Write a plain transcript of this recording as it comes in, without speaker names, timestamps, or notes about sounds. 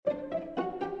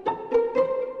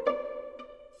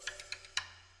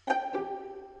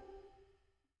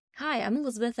I'm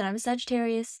Elizabeth and I'm a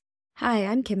Sagittarius, Hi,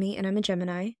 I'm Kimmy, and I'm a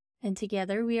Gemini. and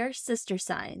together we are sister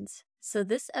signs. So,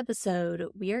 this episode,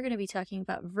 we are going to be talking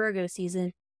about Virgo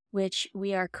season, which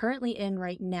we are currently in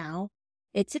right now.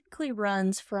 It typically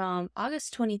runs from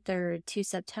August 23rd to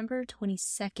September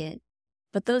 22nd,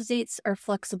 but those dates are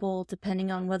flexible depending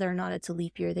on whether or not it's a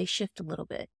leap year. They shift a little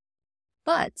bit.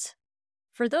 But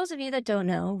for those of you that don't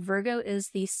know, Virgo is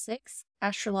the sixth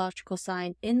astrological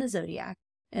sign in the zodiac,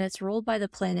 and it's ruled by the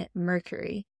planet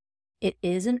Mercury. It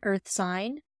is an earth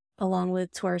sign, along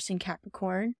with Taurus and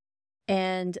Capricorn.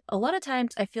 And a lot of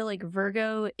times I feel like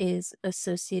Virgo is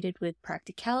associated with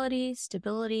practicality,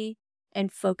 stability,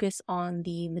 and focus on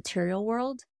the material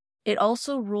world. It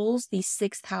also rules the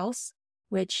sixth house,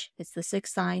 which is the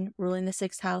sixth sign ruling the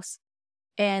sixth house.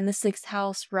 And the sixth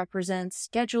house represents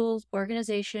schedules,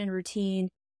 organization, routine,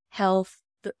 health,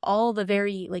 all the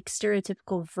very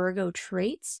stereotypical Virgo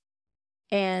traits.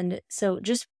 And so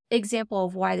just example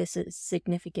of why this is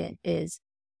significant is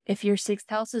if your sixth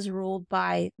house is ruled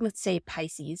by, let's say,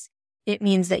 Pisces, it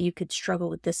means that you could struggle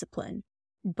with discipline.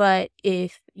 But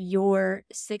if your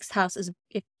sixth house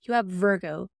if you have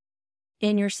Virgo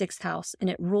in your sixth house and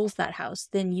it rules that house,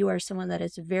 then you are someone that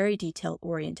is very detail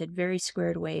oriented, very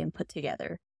squared away and put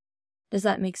together. Does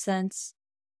that make sense?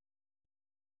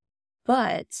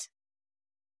 But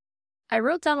I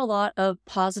wrote down a lot of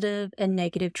positive and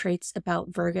negative traits about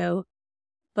Virgo,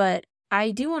 but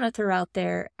I do want to throw out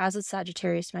there, as a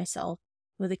Sagittarius myself,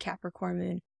 with a Capricorn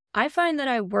moon, I find that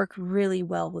I work really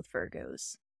well with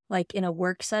Virgos. Like in a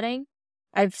work setting,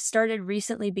 I've started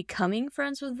recently becoming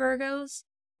friends with Virgos,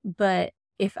 but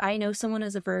if I know someone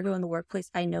is a Virgo in the workplace,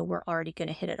 I know we're already going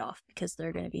to hit it off because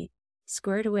they're going to be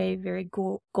squared away, very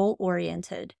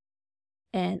goal-oriented,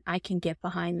 and I can get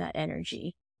behind that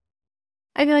energy.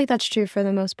 I feel like that's true for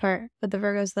the most part with the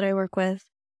Virgos that I work with,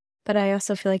 but I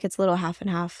also feel like it's a little half and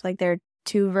half. Like there are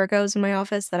two Virgos in my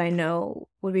office that I know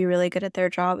would be really good at their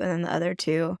job, and then the other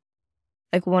two,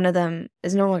 like one of them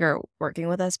is no longer working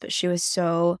with us, but she was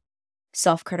so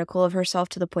self-critical of herself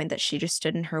to the point that she just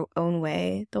stood in her own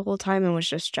way the whole time and was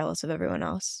just jealous of everyone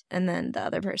else. And then the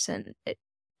other person, it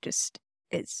just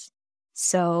is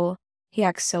so, he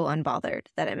acts so unbothered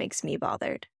that it makes me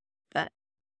bothered. But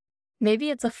Maybe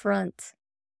it's a front.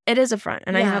 it is a front,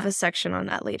 and I have Yeah. a section on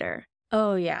that later.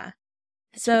 Oh, yeah.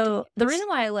 It's So the ridiculous. reason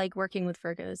why I like working with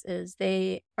Virgos is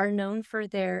they are known for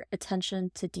their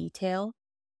attention to detail.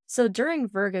 So during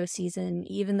Virgo season,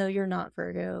 even though you're not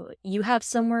Virgo, you have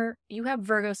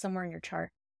Virgo somewhere in your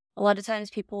chart. A lot of times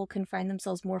people can find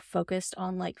themselves more focused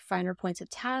on like finer points of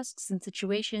tasks and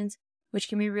situations, which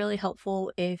can be really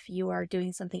helpful if you are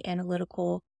doing something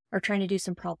analytical or trying to do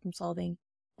some problem solving.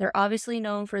 They're obviously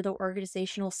known for their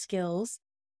organizational skills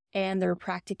and their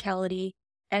practicality.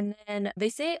 And then they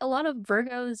say a lot of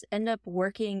Virgos end up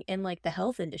working in like the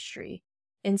health industry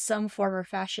in some form or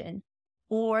fashion,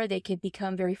 or they could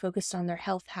become very focused on their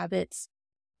health habits.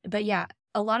 But yeah,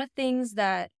 a lot of things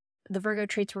that the Virgo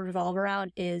traits revolve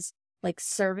around is like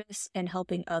service and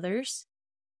helping others.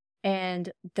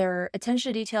 And their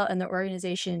attention to detail and their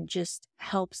organization just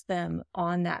helps them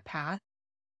on that path.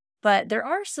 But there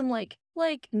are some like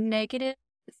negative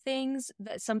things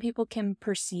that some people can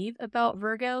perceive about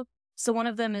Virgo. So one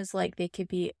of them is like they could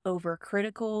be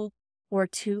overcritical or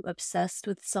too obsessed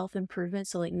with self-improvement.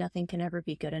 So like nothing can ever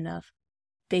be good enough.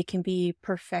 They can be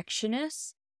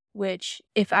perfectionists, which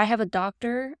if I have a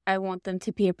doctor, I want them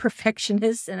to be a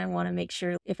perfectionist, and I want to make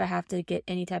sure if I have to get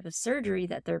any type of surgery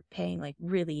that they're paying like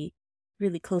really,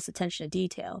 really close attention to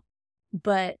detail.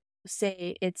 But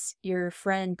say it's your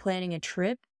friend planning a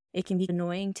trip, it can be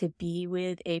annoying to be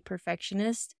with a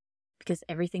perfectionist because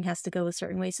everything has to go a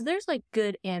certain way. So there's like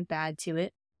good and bad to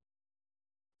it.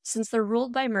 Since they're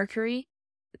ruled by Mercury,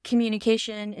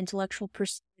 communication, intellectual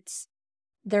pursuits,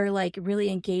 they're like really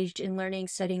engaged in learning,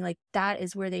 studying, like that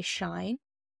is where they shine.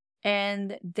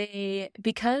 And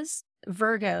because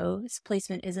Virgo's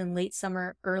placement is in late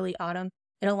summer, early autumn,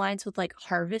 it aligns with like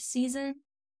harvest season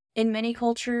in many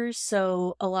cultures.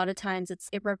 So a lot of times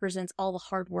it represents all the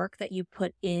hard work that you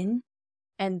put in.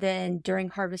 And then during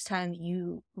harvest time,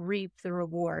 you reap the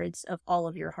rewards of all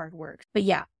of your hard work. But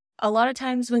yeah, a lot of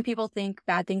times when people think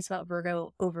bad things about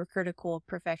Virgo, overcritical,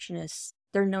 perfectionists,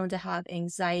 they're known to have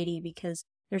anxiety because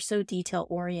they're so detail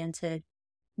oriented,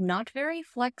 not very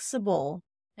flexible.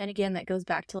 And again, that goes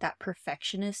back to that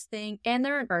perfectionist thing. And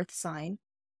they're an earth sign.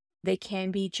 They can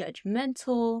be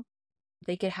judgmental.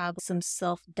 They could have some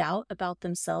self-doubt about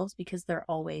themselves because they're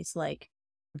always like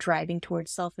driving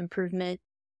towards self-improvement.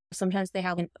 Sometimes they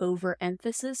have an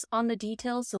overemphasis on the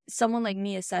details. So someone like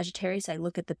me, as Sagittarius, I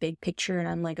look at the big picture and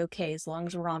I'm like, okay, as long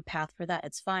as we're on path for that,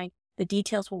 it's fine. The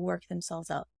details will work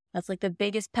themselves out. That's like the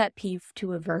biggest pet peeve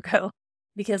to a Virgo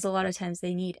because a lot of times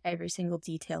they need every single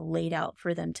detail laid out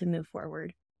for them to move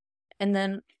forward. And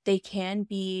then they can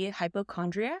be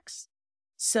hypochondriacs.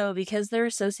 So because they're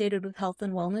associated with health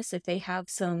and wellness, if they have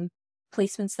some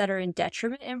placements that are in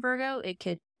detriment in Virgo, it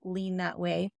could lean that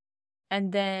way.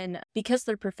 And then because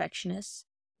they're perfectionists,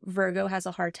 Virgo has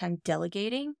a hard time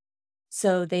delegating.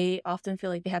 So they often feel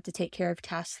like they have to take care of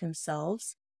tasks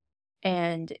themselves.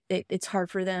 And it's hard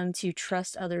for them to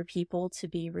trust other people to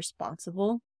be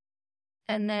responsible.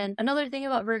 And then another thing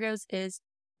about Virgos is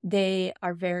they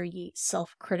are very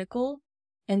self-critical.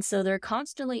 And so they're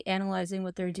constantly analyzing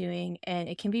what they're doing, and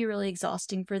it can be really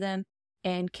exhausting for them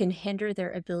and can hinder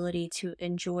their ability to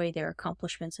enjoy their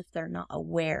accomplishments if they're not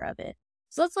aware of it.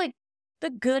 So that's like the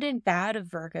good and bad of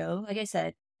Virgo. Like I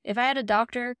said, if I had a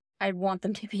doctor, I'd want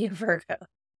them to be a Virgo.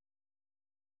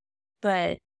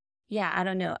 But yeah, I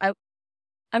don't know.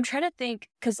 I'm trying to think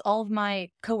because all of my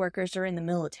coworkers are in the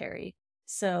military.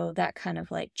 So that kind of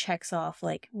like checks off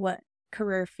like what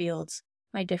career fields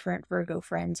my different Virgo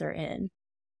friends are in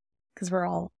because we're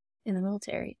all in the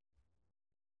military.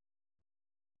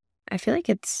 I feel like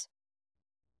it's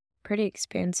pretty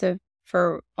expansive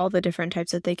for all the different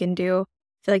types that they can do.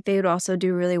 I feel like they would also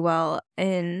do really well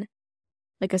in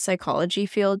like a psychology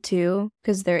field too,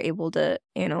 because they're able to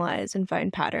analyze and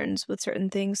find patterns with certain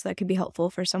things that could be helpful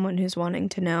for someone who's wanting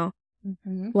to know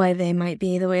why they might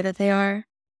be the way that they are.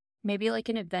 Maybe like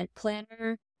an event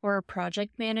planner or a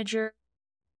project manager.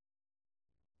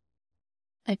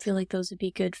 I feel like those would be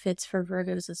good fits for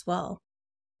Virgos as well.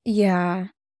 Yeah.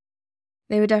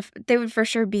 They would for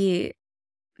sure be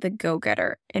the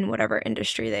go-getter in whatever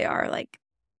industry they are, like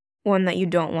one that you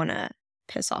don't want to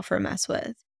piss off or mess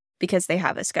with because they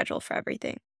have a schedule for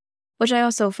everything. Which I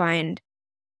also find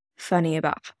funny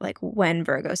about like when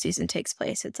Virgo season takes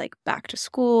place. It's like back to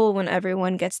school when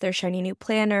everyone gets their shiny new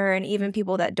planner, and even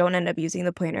people that don't end up using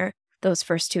the planner, those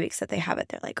first 2 weeks that they have it,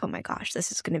 they're like, oh my gosh,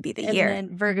 this is going to be the year. And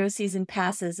then Virgo season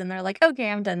passes and they're like,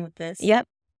 okay, I'm done with this. Yep.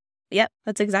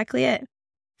 That's exactly it.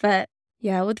 But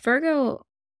yeah, with Virgo,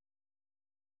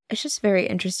 it's just very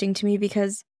interesting to me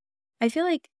because I feel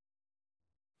like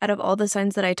out of all the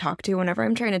signs that I talk to, whenever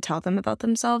I'm trying to tell them about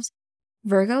themselves,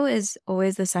 Virgo is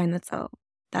always the sign that's, oh,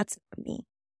 that's not me.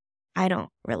 I don't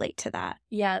relate to that.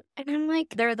 Yeah. And I'm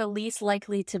like, they're the least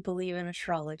likely to believe in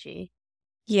astrology.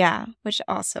 Yeah, which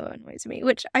also annoys me,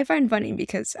 which I find funny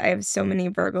because I have so many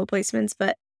Virgo placements,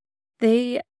 but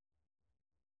I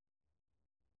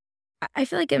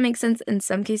feel like it makes sense in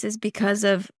some cases because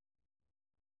of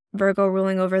Virgo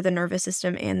ruling over the nervous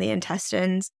system and the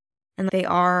intestines. And they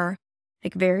are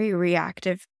like very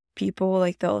reactive people.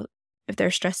 Like if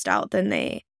they're stressed out, then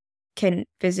they can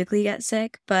physically get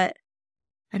sick. But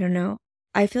I don't know.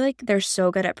 I feel like they're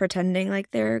so good at pretending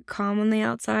like they're calm on the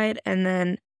outside. And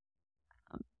then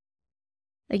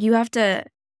like you have to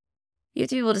be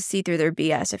able to see through their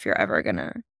BS if you're ever going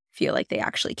to feel like they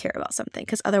actually care about something.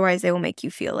 Because otherwise they will make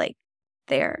you feel like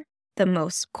they're the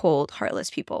most cold, heartless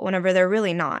people whenever they're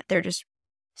really not. They're just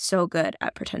so good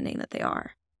at pretending that they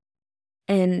are.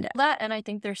 And I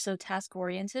think they're so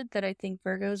task-oriented that I think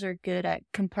Virgos are good at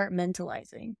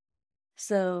compartmentalizing.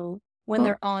 So when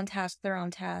they're on task, they're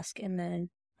on task. And then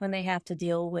when they have to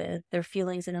deal with their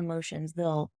feelings and emotions,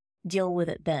 they'll deal with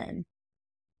it then.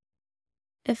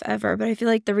 If ever. But I feel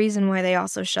like the reason why they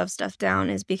also shove stuff down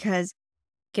is because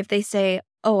if they say,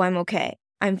 oh, I'm okay,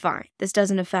 I'm fine, this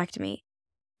doesn't affect me,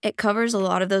 it covers a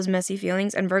lot of those messy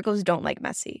feelings, and Virgos don't like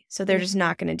messy. So they're just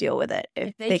not going to deal with it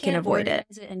if they can avoid it.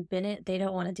 And bin it, they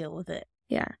don't want to deal with it.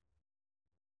 Yeah.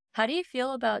 How do you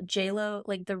feel about J-Lo,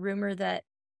 like the rumor that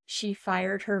she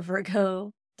fired her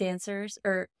Virgo dancers,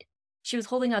 or she was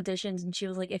holding auditions and she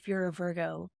was like, if you're a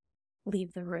Virgo,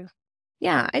 leave the room?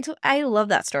 Yeah, I love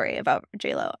that story about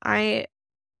J-Lo. I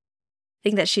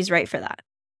think that she's right for that.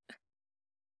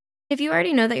 If you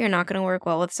already know that you're not going to work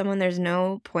well with someone, there's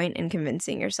no point in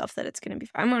convincing yourself that it's going to be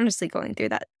fine. I'm honestly going through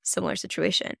that similar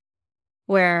situation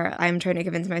where I'm trying to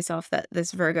convince myself that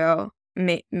this Virgo,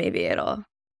 maybe it'll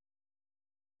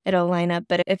line up.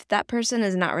 But if that person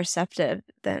is not receptive,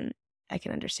 then I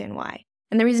can understand why.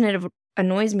 And the reason it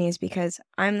annoys me is because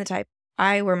I'm the type,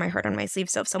 I wear my heart on my sleeve.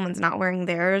 So if someone's not wearing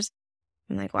theirs,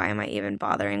 I'm like, why am I even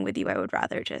bothering with you? I would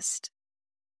rather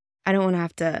I don't want to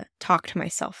have to talk to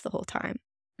myself the whole time.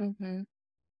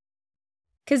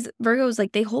 Because Virgos,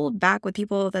 like, they hold back with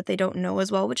people that they don't know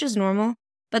as well, which is normal.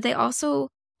 But they also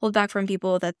hold back from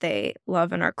people that they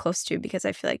love and are close to because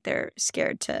I feel like they're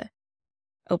scared to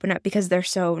open up because they're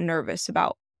so nervous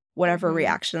about whatever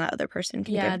reaction that other person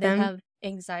can give them. Yeah, they have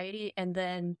anxiety, and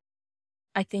then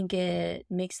I think it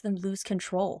makes them lose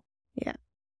control. Yeah.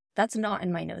 That's not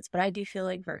in my notes, but I do feel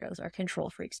like Virgos are control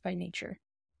freaks by nature.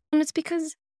 And it's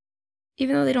because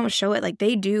even though they don't show it, like,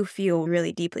 they do feel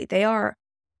really deeply. They are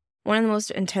one of the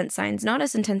most intense signs, not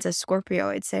as intense as Scorpio,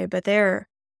 I'd say, but they're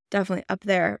definitely up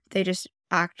there. They just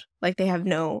act like they have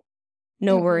no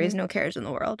worries, Mhm. no cares in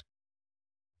the world.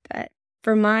 But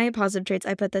for my positive traits,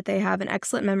 I put that they have an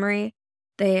excellent memory,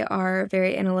 they are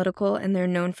very analytical, and they're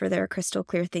known for their crystal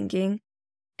clear thinking.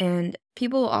 And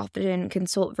people often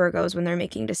consult Virgos when they're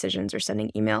making decisions or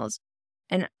sending emails.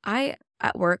 And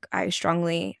at work, I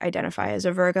strongly identify as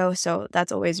a Virgo. So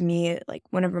that's always me. Like,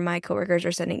 whenever my coworkers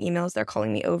are sending emails, they're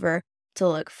calling me over to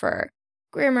look for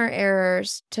grammar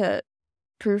errors, to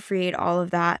proofread all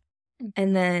of that. Mm.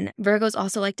 And then Virgos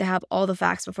also like to have all the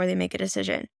facts before they make a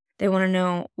decision. They want to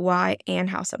know why and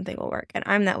how something will work. And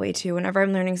I'm that way too. Whenever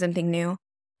I'm learning something new,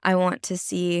 I want to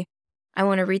see, I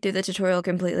want to read through the tutorial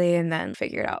completely and then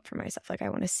figure it out for myself. Like, I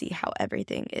want to see how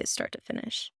everything is start to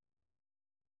finish.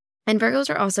 And Virgos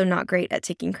are also not great at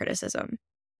taking criticism.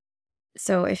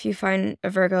 So if you find a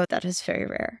Virgo, that is very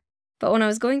rare. But when I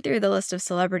was going through the list of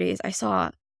celebrities, I saw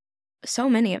so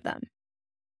many of them.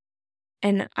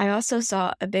 And I also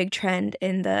saw a big trend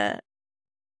in the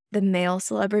male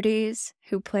celebrities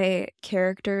who play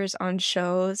characters on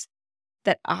shows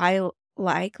that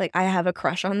like I have a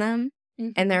crush on them,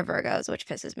 and Mhm. they're Virgos, which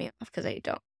pisses me off because I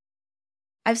don't.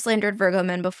 I've slandered Virgo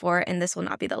men before, and this will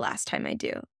not be the last time I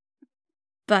do.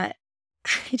 But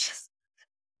I just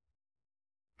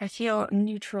I feel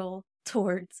neutral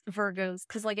towards Virgos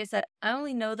because, like I said, I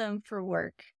only know them for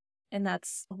work, and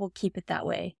we'll keep it that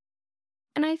way.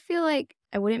 and I feel like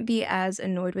I wouldn't be as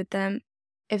annoyed with them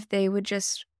if they would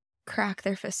just crack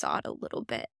their facade a little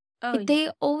bit. Oh, Like, they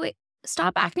always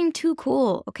stop acting too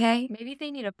cool, okay? maybe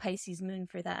they need a Pisces moon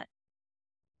for that.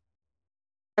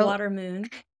 So, Water moon.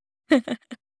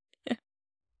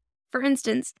 for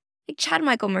instance, like Chad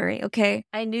Michael Murray, okay?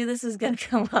 I knew this was gonna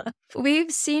come up.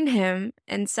 We've seen him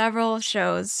in several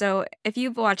shows, so if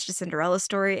you've watched A Cinderella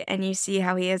Story and you see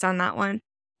how he is on that one,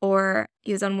 or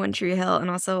he was on One Tree Hill, and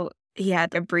also he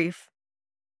had a brief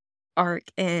arc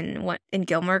in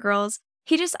Gilmore Girls,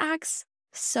 he just acts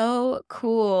so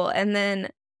cool, and then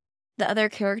the other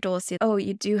character will see, "Oh,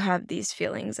 you do have these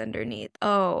feelings underneath.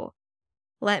 Oh,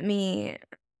 let me."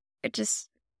 It just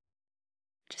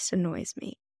annoys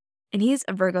me. And he's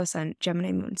a Virgo sun,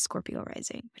 Gemini moon, Scorpio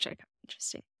rising, which I found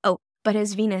interesting. Oh, but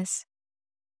his Venus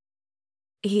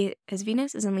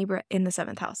is in Libra in the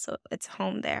 7th house, so it's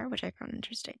home there, which I found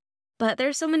interesting. But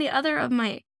there's so many other of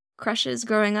my crushes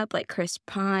growing up, like Chris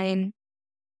Pine,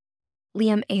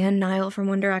 Liam and Niall from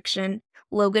One Direction,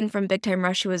 Logan from Big Time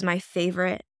Rush, who was my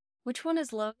favorite. Which one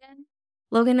is Logan?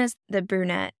 Logan is the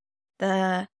brunette.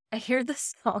 I hear the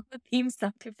theme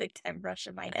song to Big Time Rush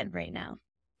in my head right now.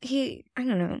 I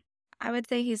don't know. I would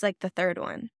say he's like the third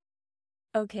one.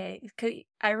 Okay,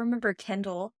 I remember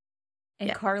Kendall and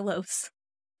Yeah. Carlos.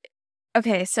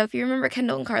 Okay, so if you remember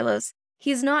Kendall and Carlos,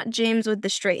 he's not James with the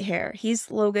straight hair. He's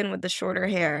Logan with the shorter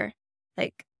hair,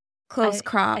 like close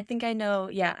crop. I think I know.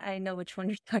 Yeah, I know which one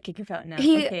you're talking about now.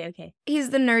 He Okay. he's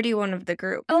the nerdy one of the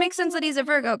group. It makes sense that he's a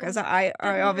Virgo because I The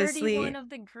nerdy obviously, one of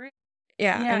the group.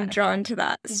 yeah, Yeah. I'm drawn to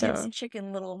that. He So gives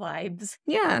Chicken Little vibes.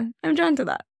 yeah, I'm drawn to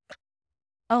that.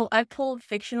 Oh, I pulled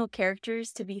fictional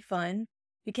characters to be fun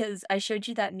because I showed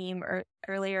you that meme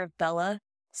earlier of Bella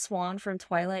Swan from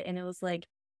Twilight, and it was like,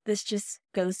 this just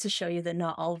goes to show you that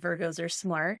not all Virgos are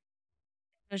smart.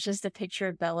 It was just a picture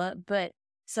of Bella. But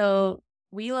so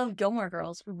we love Gilmore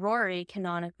Girls. Rory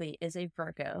canonically is a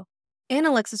Virgo. And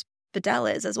Alexis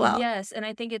Bledel is as well. Yes, and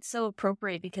I think it's so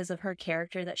appropriate because of her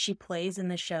character that she plays in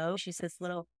the show. She's this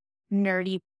little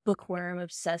nerdy bookworm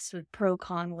obsessed with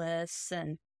pro-con lists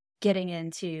and getting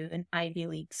into an Ivy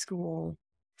League school.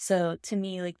 So to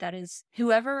me, like, that is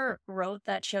whoever wrote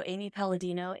that show, Amy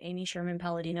Sherman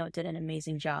Palladino did an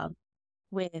amazing job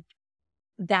with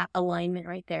that alignment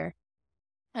right there.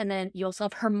 And then you also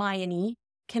have Hermione,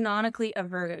 canonically a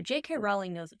Virgo. J.K.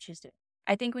 Rowling knows what she's doing.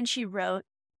 I think when she wrote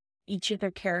each of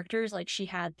their characters, like, she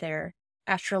had their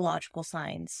astrological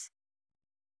signs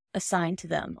assigned to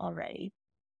them already.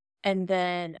 And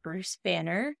then Bruce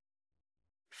Banner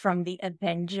from the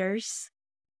Avengers,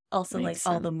 also Makes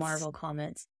like all the sense. Marvel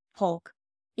comics. Hulk.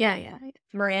 Yeah.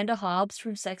 Miranda Hobbs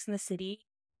from Sex and the City.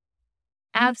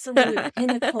 Absolute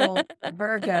pinnacle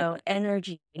Virgo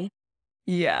energy.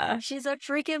 Yeah. She's a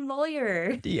freaking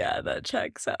lawyer. Yeah, that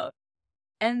checks out.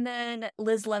 And then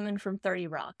Liz Lemon from 30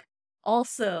 Rock.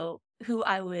 Also, who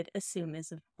I would assume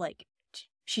is like,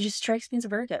 she just strikes me as a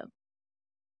Virgo.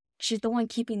 She's the one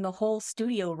keeping the whole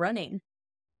studio running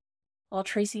while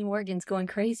Tracy Morgan's going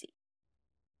crazy.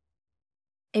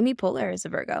 Amy Poehler is a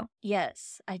Virgo.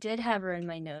 Yes, I did have her in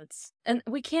my notes. And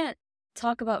we can't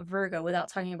talk about Virgo without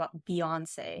talking about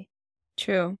Beyonce.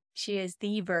 True. She is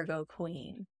the Virgo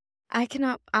queen.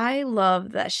 I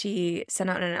love that she sent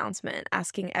out an announcement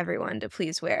asking everyone to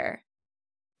please wear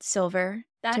silver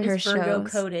That to is her Virgo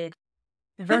shows. coded.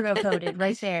 Virgo coded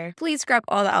right there. Please scrap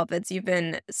all the outfits you've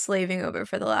been slaving over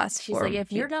for the last She's 4 like,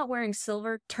 if you're not wearing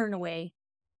silver, turn away.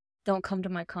 Don't come to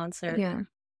my concert. Yeah.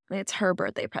 It's her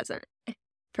birthday present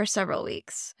for several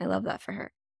weeks. I love that for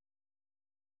her.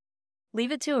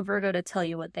 Leave it to a Virgo to tell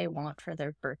you what they want for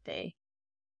their birthday.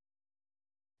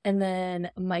 And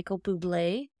then Michael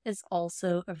Bublé is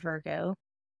also a Virgo,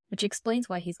 which explains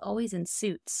why he's always in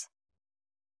suits.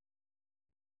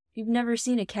 You've never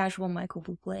seen a casual Michael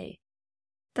Bublé.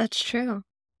 That's true.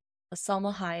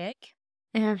 Salma Hayek,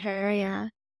 I have her, yeah.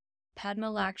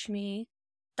 Padma Lakshmi,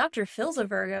 Dr. Phil's a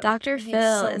Virgo. Dr. It makes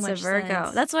Phil so is a much Virgo.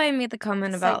 sense. That's why I made the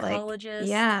comment about Psychologist.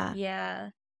 yeah. Yeah.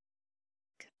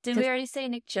 Did we already say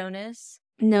Nick Jonas?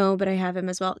 No, but I have him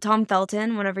as well. Tom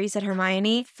Felton, whenever you said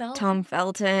Hermione. Tom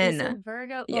Felton. Is a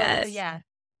Virgo? Yes. Oh, yeah.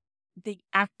 The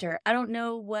actor. I don't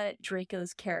know what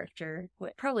Draco's character,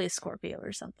 probably a Scorpio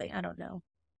or something. I don't know.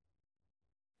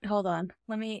 Hold on.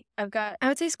 I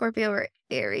would say Scorpio or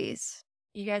Aries.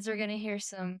 You guys are going to hear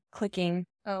some clicking.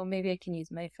 Oh, maybe I can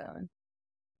use my phone.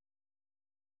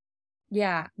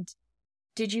 Yeah.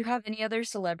 Did you have any other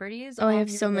celebrities? Oh, I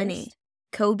have so many.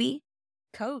 Kobe.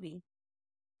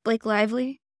 Blake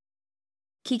Lively.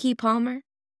 Keke Palmer.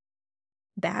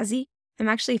 Bazzi. I'm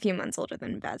actually a few months older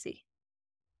than Bazzi.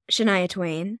 Shania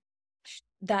Twain.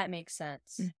 That makes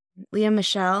sense. Leah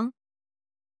Michelle.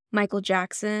 Michael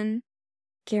Jackson.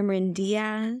 Cameron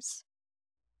Diaz.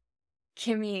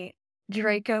 Kimmy,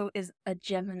 Draco is a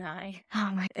Gemini.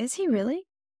 Oh my, is he really?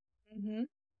 Mm-hmm.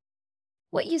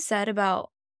 What you said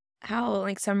about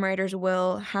how some writers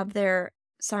will have their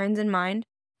signs in mind,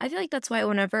 I feel like that's why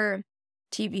whenever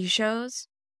TV shows,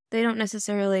 they don't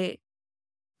necessarily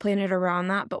plan it around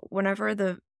that, but whenever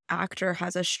the actor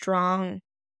has a strong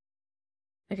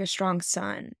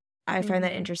sun, I find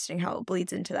that interesting how it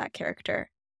bleeds into that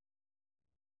character.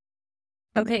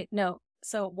 Okay, no.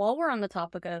 So while we're on the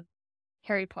topic of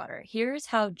Harry Potter, here's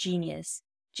how genius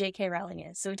J.K. Rowling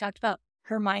is. So we talked about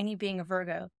Hermione being a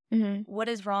Virgo. Mm-hmm. What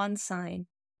is Ron's sign?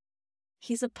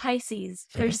 He's a Pisces.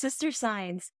 They're sister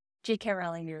signs. J.K.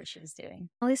 Rowling knew what she was doing.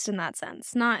 At least in that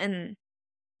sense.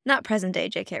 Not present day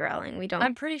J.K. Rowling. We don't.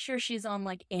 I'm pretty sure she's on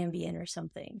Ambien or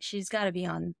something. She's got to be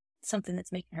on something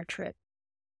that's making her trip.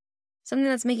 Something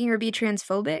that's making her be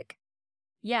transphobic?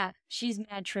 Yeah, she's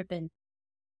mad tripping.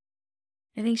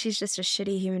 I think she's just a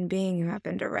shitty human being who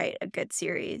happened to write a good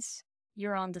series.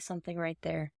 You're on to something right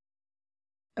there.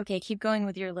 Okay, keep going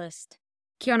with your list.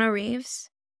 Keanu Reeves.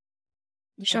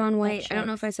 Yeah, Shaun White. I don't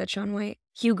know if I said Shaun White.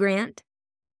 Hugh Grant.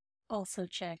 Also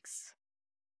checks.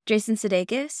 Jason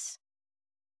Sudeikis.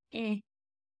 You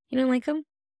don't like him?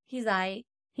 He's aight.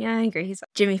 Yeah, I agree. He's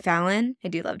Jimmy Fallon. I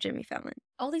do love Jimmy Fallon.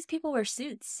 All these people wear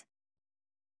suits.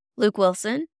 Luke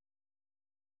Wilson.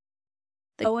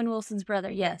 Owen Wilson's brother,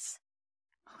 yes.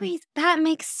 Wait, that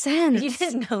makes sense. You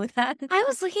didn't know that? I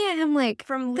was looking at him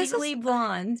from Legally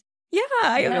Blonde. Yeah,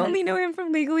 I only know him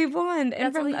from Legally Blonde and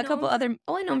That's from a couple other.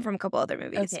 Oh, I know him from a couple other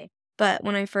movies. Okay. But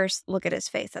when I first look at his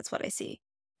face, that's what I see.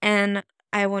 And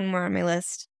I have one more on my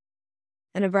list.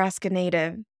 A Nebraska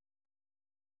native.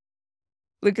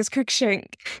 Lucas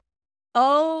Cruikshank.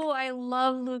 Oh, I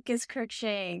love Lucas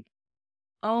Cruikshank.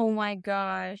 Oh my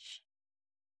gosh.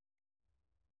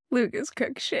 Lucas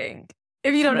Cruikshank.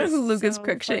 If you don't know who Lucas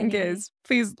Cruikshank is,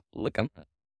 please look him up.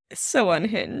 So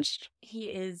unhinged. He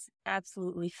is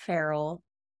absolutely feral.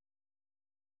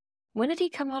 When did he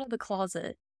come out of the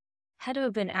closet? Had to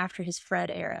have been after his Fred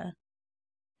era.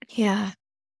 Yeah.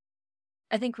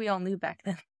 I think we all knew back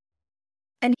then.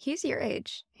 And he's your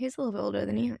age. He's a little bit older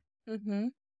than you. Mm-hmm.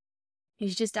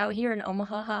 He's just out here in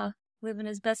Omaha, living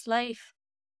his best life.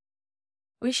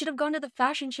 We should have gone to the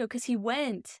fashion show because he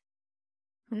went.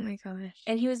 Oh my gosh.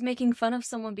 And he was making fun of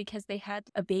someone because they had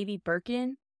a baby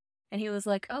Birkin. And he was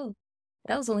like, oh,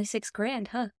 that was only $6,000,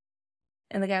 huh?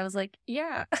 And the guy was like,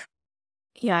 yeah.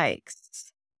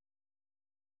 Yikes.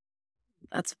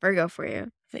 That's Virgo for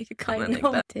you. Make a comment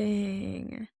like that.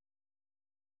 Dang.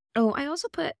 Oh, I also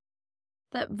put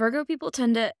that Virgo people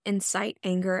tend to incite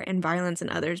anger and violence in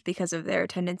others because of their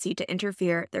tendency to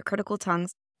interfere, their critical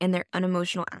tongues, and their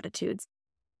unemotional attitudes.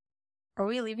 Are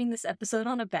we leaving this episode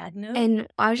on a bad note? And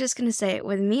I was just going to say,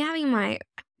 with me having my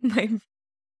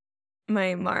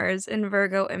Mars in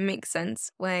Virgo, it makes sense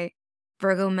why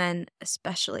Virgo men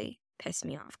especially piss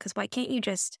me off. Because why can't you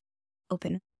just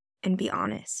open and be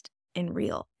honest and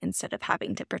real instead of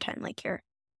having to pretend like you're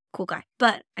cool guy.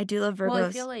 But I do love Well, I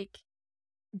feel Virgos, like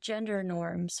gender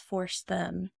norms force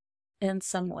them in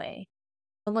some way.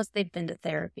 Unless they've been to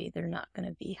therapy, they're not going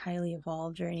to be highly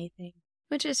evolved or anything.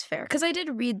 which is fair. Because I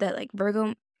did read that, like,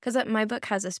 Virgo, because my book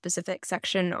has a specific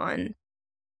section on,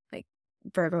 like,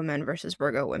 Virgo men versus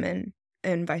Virgo women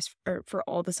and or for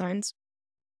all the signs.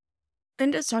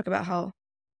 And just talk about how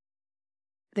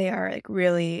they are, like,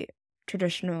 really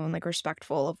traditional and, like,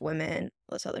 respectful of women,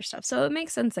 all this other stuff. So it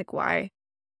makes sense, like, why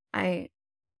I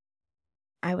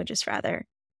I would just rather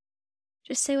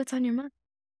just say what's on your mind.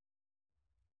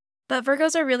 But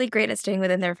Virgos are really great at staying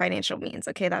within their financial means.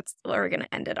 Okay, that's what we're gonna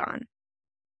end it on,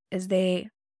 is they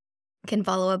can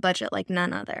follow a budget like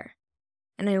none other.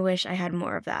 And I wish I had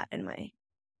more of that in my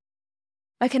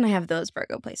why can't I have those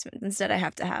Virgo placements? Instead, I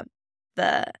have to have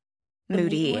the The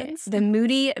mean ones? the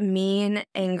moody, mean,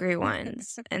 angry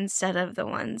ones instead of the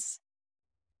ones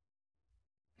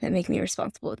that make me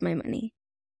responsible with my money.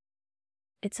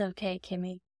 It's okay,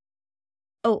 Kimmy.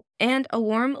 Oh, and a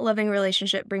warm, loving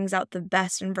relationship brings out the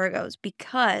best in Virgos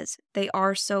because they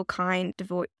are so kind,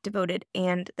 devoted,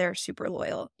 and they're super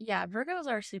loyal. Yeah, Virgos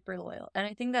are super loyal, and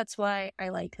I think that's why I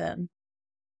like them.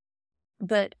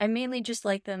 But I mainly just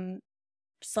like them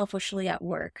selfishly at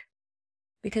work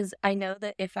because I know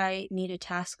that if I need a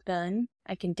task done,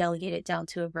 I can delegate it down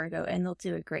to a Virgo and they'll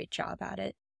do a great job at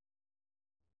it.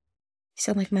 You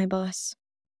sound like my boss,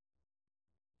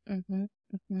 Mm-hmm.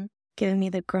 Mm-hmm. giving me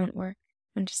the grunt work.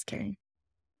 I'm just kidding.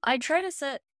 I try to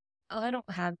set, I don't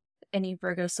have any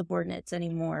Virgo subordinates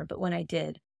anymore, but when I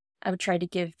did, I would try to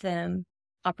give them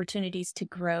opportunities to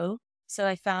grow. So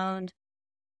I found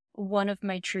one of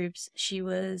my troops, she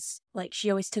was like, she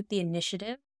always took the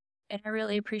initiative, and I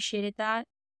really appreciated that.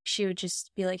 She would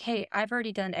just be like, hey, I've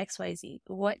already done XYZ.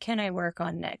 What can I work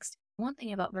on next? One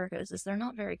thing about Virgos is they're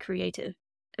not very creative.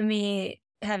 Me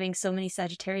having so many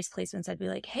Sagittarius placements, I'd be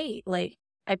like, hey, like,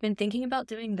 I've been thinking about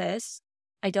doing this.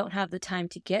 I don't have the time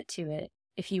to get to it.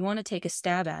 If you want to take a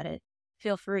stab at it,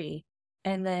 feel free.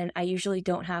 And then I usually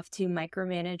don't have to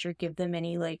micromanage or give them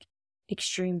any like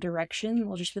extreme direction.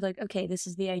 We'll just be like, okay, this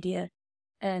is the idea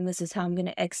and this is how I'm going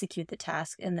to execute the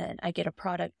task. And then I get a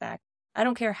product back. I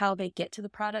don't care how they get to the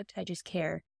product. I just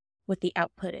care what the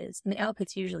output is. And the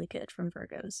output's usually good from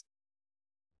Virgos.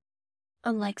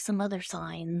 Unlike some other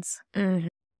signs. Mm-hmm.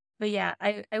 But yeah,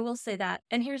 I will say that.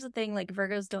 And here's the thing, like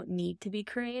Virgos don't need to be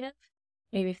creative.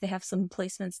 Maybe if they have some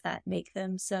placements that make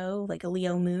them so, like a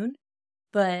Leo moon.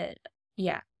 But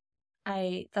yeah,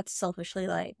 that's selfishly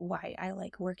like why I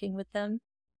like working with them.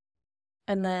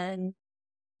 And then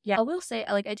yeah, I will say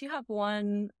like I do have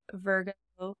one Virgo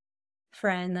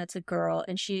friend that's a girl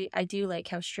and I do like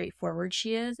how straightforward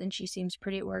she is and she seems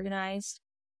pretty organized.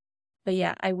 But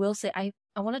yeah, I will say I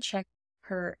want to check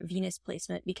her Venus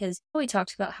placement because we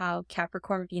talked about how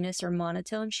Capricorn Venus are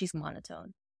monotone. She's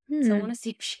monotone. So I want to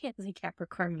see if she has a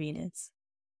Capricorn Venus.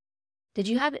 Did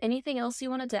you have anything else you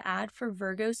wanted to add for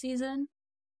Virgo season?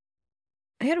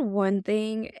 I had one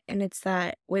thing, and it's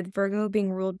that with Virgo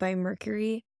being ruled by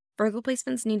Mercury, Virgo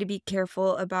placements need to be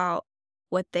careful about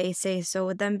what they say. So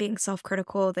with them being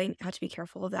self-critical, they have to be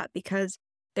careful of that because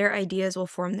their ideas will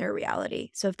form their reality.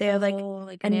 So if they have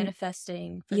like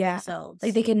manifesting for themselves.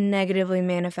 Like they can negatively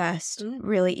manifest Ooh.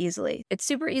 really easily. It's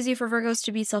super easy for Virgos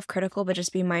to be self-critical, but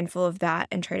just be mindful of that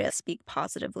and try to speak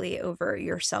positively over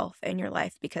yourself and your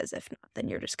life because if not, then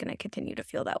you're just going to continue to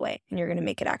feel that way and you're going to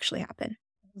make it actually happen.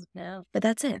 No. But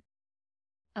that's it.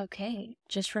 Okay.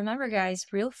 Just remember, guys,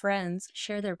 real friends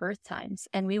share their birth times,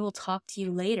 and we will talk to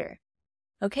you later.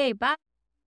 Okay, bye.